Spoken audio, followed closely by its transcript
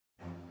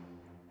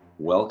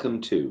Welcome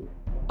to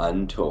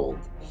Untold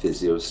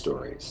Physio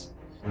Stories,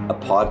 a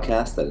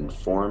podcast that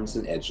informs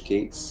and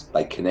educates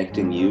by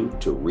connecting you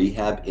to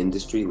rehab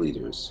industry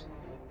leaders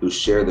who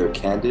share their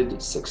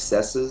candid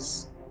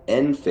successes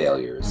and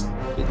failures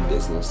in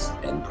business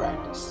and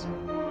practice.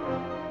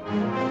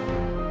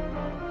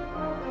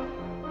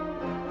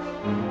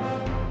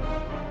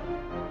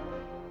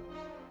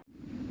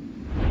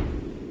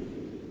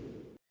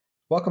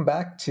 Welcome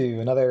back to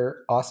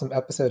another awesome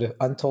episode of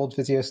Untold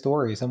Physio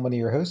Stories. I'm one of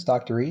your hosts,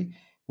 Dr. E,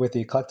 with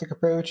the Eclectic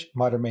Approach,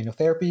 Modern Manual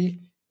Therapy,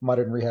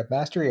 Modern Rehab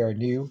Mastery, our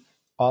new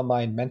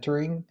online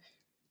mentoring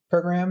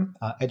program,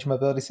 Edge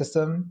Mobility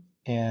System,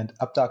 and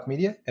UpDoc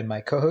Media. And my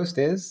co-host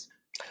is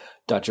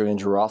Dr.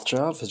 Andrew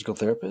Rothschild, physical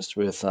therapist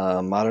with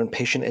Modern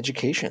Patient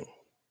Education.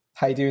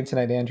 How you doing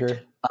tonight, Andrew?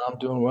 I'm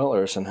doing well,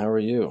 Erson. How are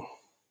you?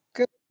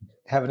 Good.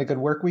 Having a good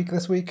work week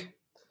this week?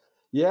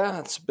 Yeah,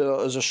 it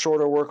was a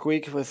shorter work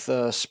week with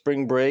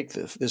spring break.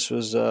 This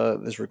was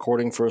this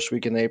recording first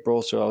week in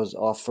April, so I was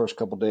off first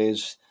couple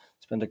days.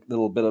 Spent a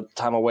little bit of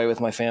time away with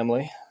my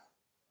family.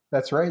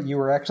 That's right. You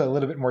were actually a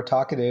little bit more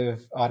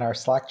talkative on our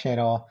Slack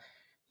channel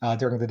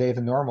during the day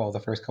than normal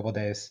the first couple of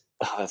days.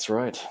 Oh, that's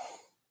right.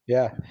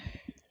 Yeah.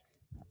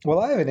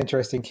 Well, I have an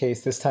interesting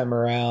case this time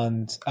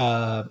around.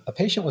 A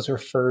patient was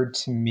referred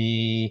to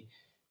me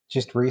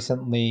just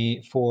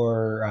recently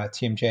for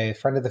TMJ, a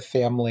friend of the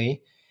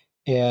family.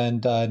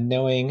 And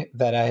knowing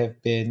that I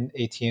have been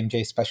a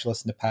TMJ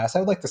specialist in the past, I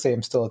would like to say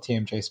I'm still a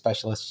TMJ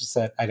specialist, just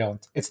that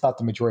it's not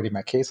the majority of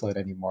my caseload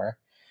anymore.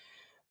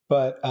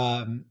 But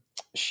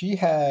she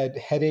had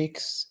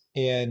headaches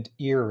and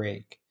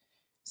earache.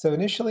 So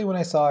initially when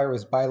I saw her, it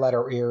was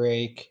bilateral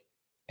earache.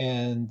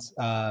 And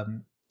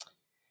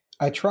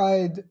I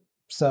tried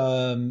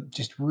some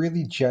just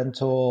really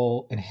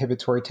gentle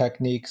inhibitory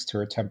techniques to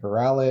her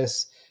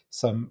temporalis,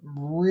 some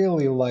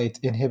really light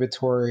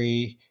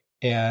inhibitory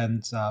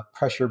and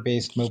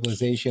pressure-based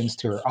mobilizations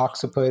to her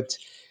occiput,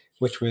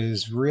 which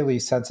was really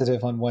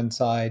sensitive on one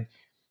side.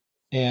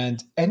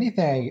 And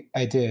anything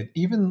I did,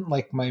 even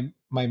like my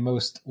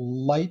most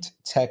light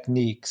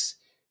techniques,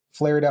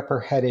 flared up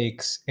her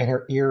headaches and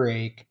her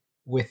earache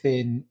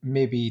within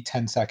maybe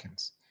 10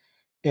 seconds.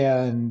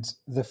 And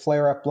the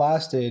flare-up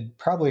lasted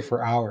probably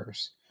for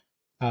hours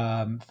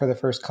for the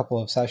first couple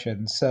of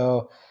sessions.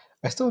 So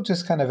I still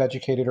just kind of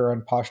educated her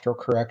on postural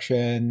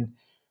correction,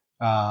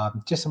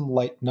 just some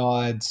light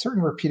nods,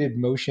 certain repeated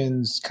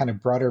motions kind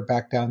of brought her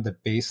back down to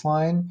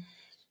baseline.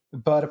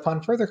 But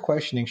upon further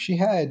questioning, she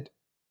had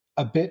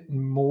a bit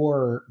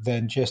more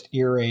than just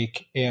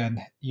earache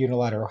and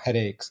unilateral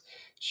headaches.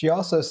 She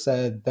also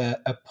said that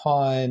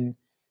upon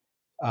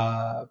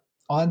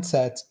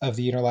onset of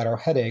the unilateral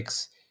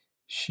headaches,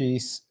 she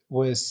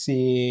was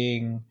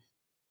seeing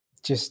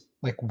just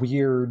like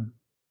weird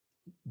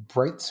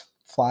bright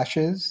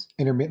flashes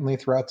intermittently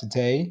throughout the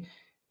day.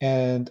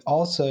 And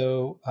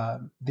also,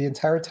 the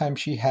entire time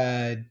she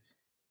had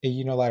a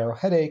unilateral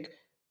headache,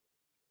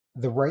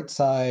 the right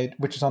side,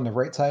 which is on the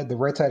right side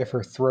of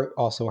her throat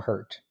also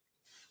hurt.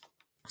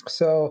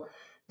 So,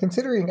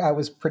 considering I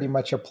was pretty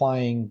much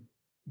applying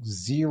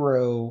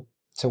 0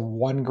 to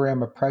 1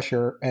 gram of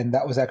pressure, and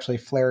that was actually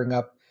flaring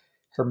up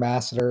her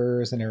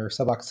masseters and her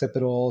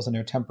suboccipitals and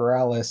her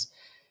temporalis,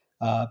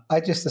 I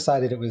just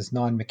decided it was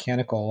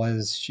non-mechanical,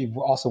 as she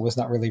also was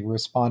not really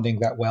responding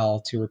that well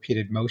to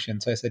repeated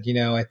motion. So I said,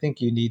 I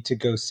think you need to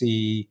go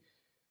see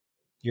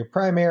your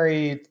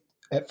primary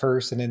at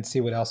first and then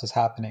see what else is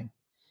happening.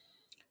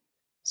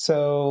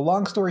 So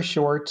long story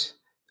short,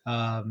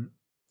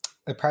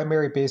 the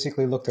primary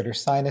basically looked at her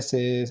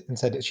sinuses and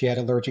said that she had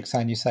allergic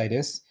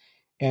sinusitis.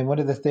 And one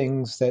of the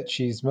things that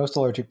she's most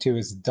allergic to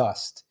is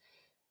dust.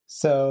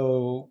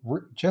 So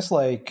just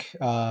like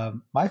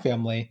my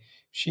family,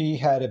 she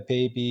had a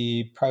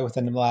baby probably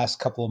within the last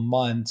couple of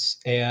months,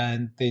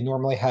 and they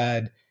normally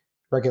had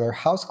regular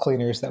house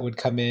cleaners that would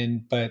come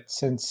in. But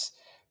since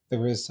there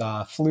was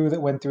flu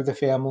that went through the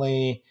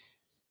family,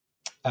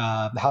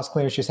 the house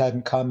cleaners just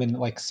hadn't come in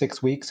like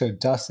 6 weeks. So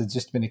dust had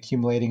just been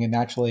accumulating, and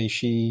naturally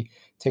she,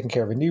 taking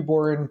care of a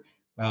newborn,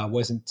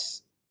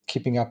 wasn't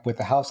keeping up with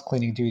the house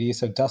cleaning duty.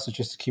 So dust was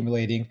just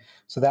accumulating.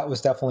 So that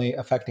was definitely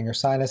affecting her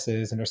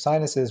sinuses, and her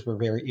sinuses were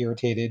very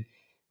irritated,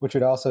 which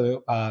would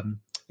also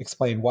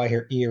explain why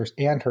her ears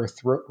and her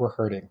throat were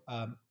hurting.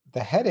 The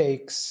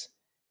headaches,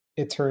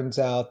 it turns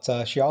out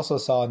she also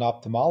saw an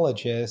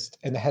ophthalmologist,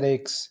 and the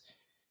headaches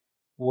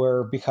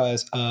were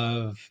because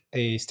of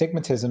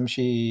astigmatism.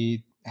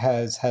 She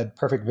has had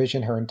perfect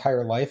vision her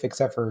entire life,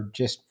 except for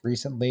just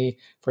recently,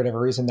 for whatever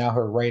reason, now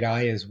her right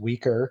eye is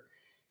weaker.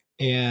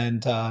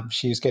 And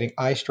she was getting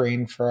eye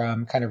strain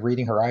from kind of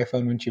reading her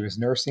iPhone when she was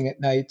nursing at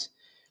night.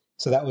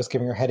 So that was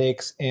giving her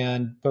headaches.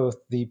 And both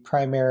the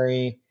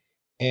primary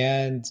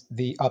and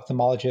the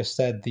ophthalmologist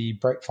said the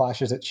bright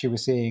flashes that she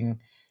was seeing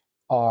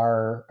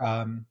are,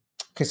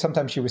 because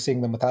sometimes she was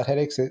seeing them without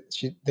headaches.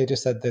 They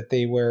just said that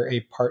they were a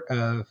part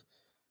of,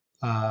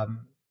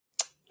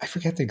 I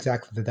forget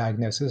exactly the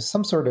diagnosis,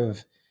 some sort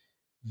of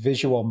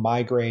visual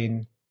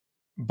migraine,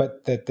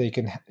 but that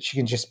she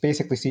can just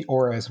basically see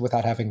auras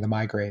without having the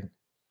migraine.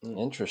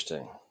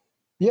 Interesting.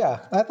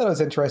 Yeah, I thought it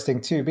was interesting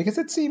too because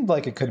it seemed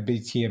like it could be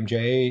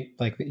TMJ,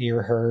 like the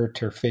ear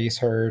hurt or face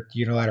hurt,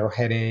 unilateral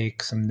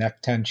headache, some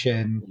neck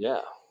tension.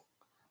 Yeah.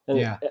 And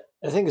Yeah.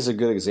 I think it's a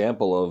good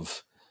example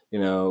of,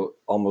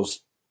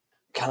 almost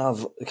kind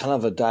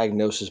of a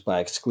diagnosis by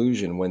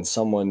exclusion when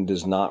someone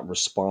does not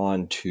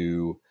respond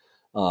to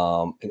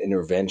an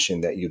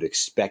intervention that you'd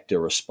expect a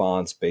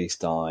response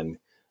based on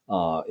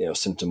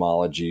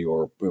symptomology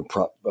or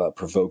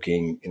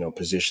provoking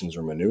positions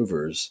or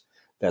maneuvers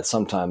that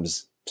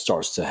sometimes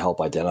starts to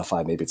help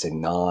identify maybe it's a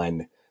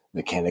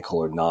non-mechanical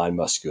or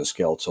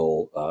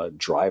non-musculoskeletal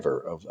driver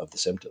of the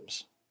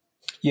symptoms.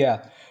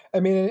 Yeah.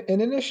 I mean,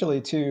 and initially,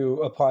 too,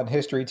 upon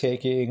history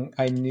taking,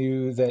 I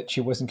knew that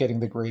she wasn't getting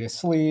the greatest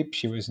sleep.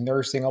 She was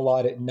nursing a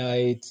lot at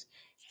night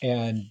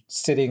and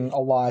sitting a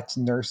lot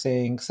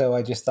nursing. So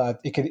I just thought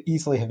it could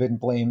easily have been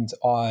blamed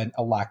on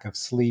a lack of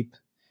sleep.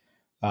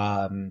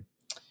 Um,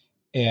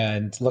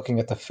 and looking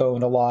at the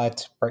phone a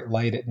lot, bright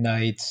light at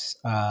night.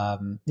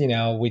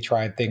 We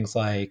tried things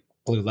like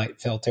blue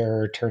light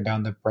filter, turn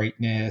down the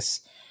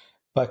brightness,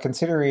 but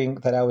considering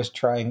that I was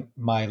trying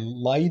my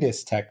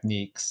lightest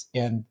techniques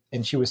and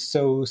she was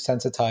so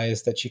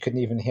sensitized that she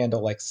couldn't even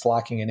handle like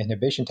slocking and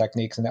inhibition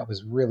techniques, and that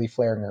was really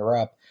flaring her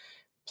up.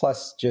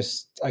 Plus,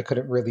 just I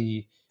could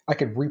reproduce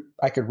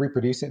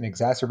it and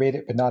exacerbate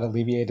it, but not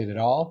alleviate it at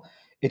all.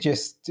 It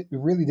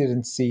really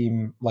didn't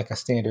seem like a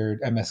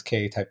standard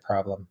MSK type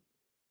problem.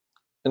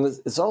 And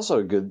it's also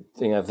a good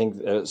thing. I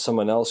think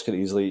someone else could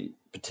easily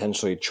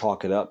potentially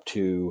chalk it up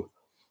to,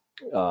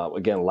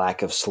 again,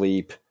 lack of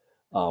sleep.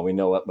 We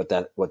know what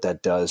that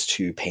does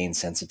to pain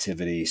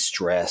sensitivity,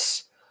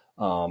 stress.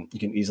 You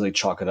can easily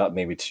chalk it up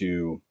maybe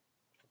to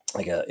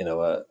like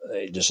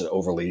just an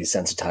overly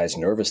sensitized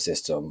nervous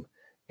system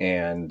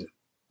and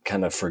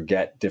kind of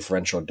forget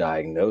differential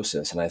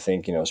diagnosis. And I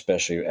think,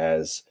 especially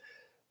as,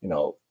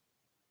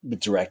 with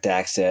direct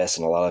access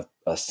and a lot of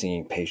us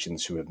seeing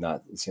patients who have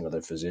not seen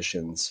other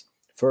physicians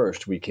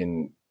first,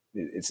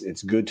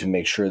 it's good to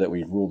make sure that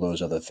we rule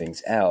those other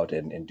things out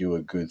and do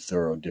a good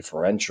thorough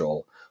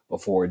differential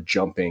before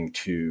jumping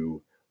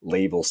to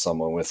label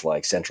someone with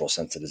like central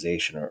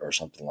sensitization or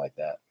something like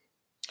that.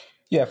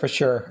 Yeah, for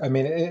sure. I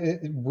mean,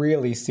 it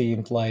really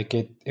seemed like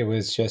it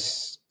was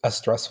just a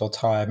stressful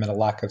time and a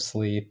lack of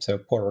sleep, so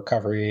poor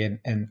recovery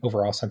and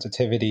overall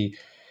sensitivity.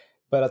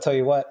 But I'll tell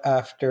you what,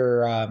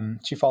 after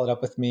she followed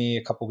up with me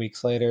a couple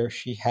weeks later,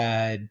 she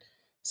had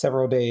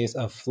several days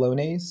of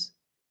Flonase.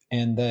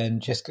 And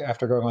then just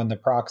after going on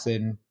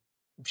naproxen,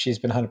 she's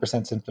been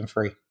 100% symptom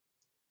free.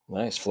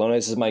 Nice.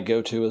 Flonase is my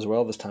go-to as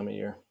well this time of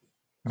year.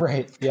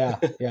 Right. Yeah.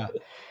 Yeah.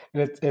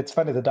 And it's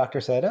funny. The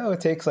doctor said, "Oh,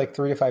 it takes like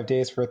 3 to 5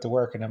 days for it to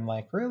work." And I'm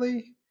like,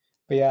 "Really?"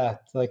 But yeah,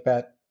 it's like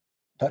that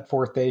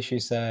fourth day, she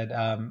said,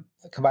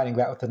 combining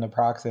that with the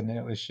naproxen, and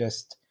it was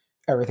just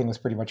everything was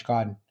pretty much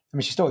gone. I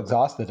mean, she's still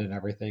exhausted and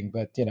everything,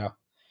 but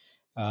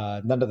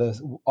none of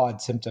the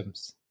odd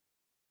symptoms.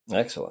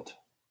 Excellent.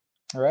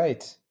 All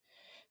right.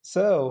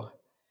 So,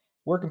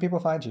 where can people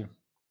find you?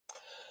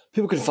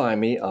 People can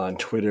find me on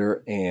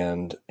Twitter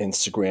and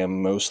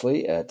Instagram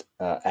mostly at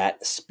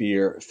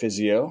Spear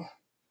Physio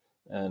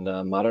and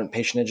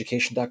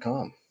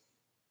modernpatienteducation.com.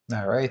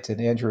 All right.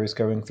 And Andrew is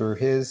going through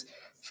his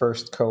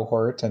first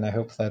cohort, and I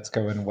hope that's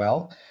going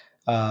well.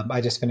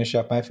 I just finished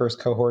up my first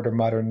cohort of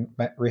Modern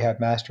Rehab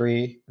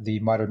Mastery, the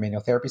Modern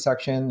Manual Therapy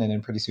section, and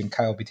then pretty soon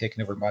Kyle will be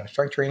taking over Modern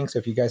Strength Training. So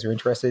if you guys are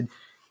interested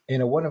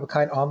in a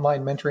one-of-a-kind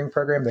online mentoring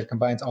program that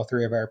combines all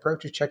three of our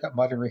approaches, check out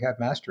Modern Rehab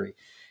Mastery.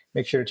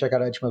 Make sure to check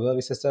out Edge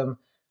Mobility System.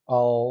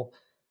 All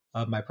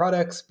of my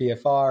products,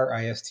 BFR,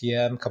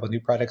 ISTM, a couple of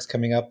new products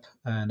coming up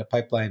and a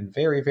pipeline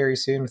very, very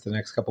soon with the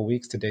next couple of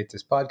weeks to date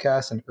this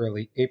podcast in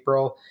early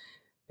April.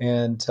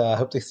 And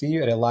hope to see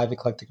you at a live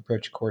eclectic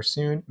approach course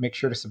soon. Make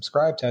sure to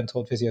subscribe to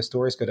Untold Physio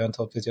Stories. Go to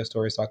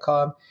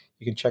untoldphysiostories.com.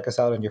 You can check us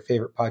out on your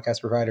favorite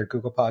podcast provider,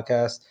 Google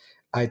Podcasts,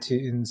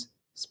 iTunes,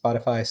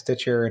 Spotify,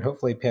 Stitcher, and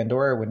hopefully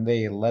Pandora when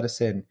they let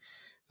us in.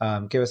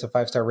 Give us a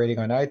 5-star rating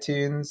on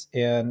iTunes,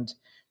 and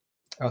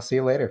I'll see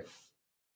you later.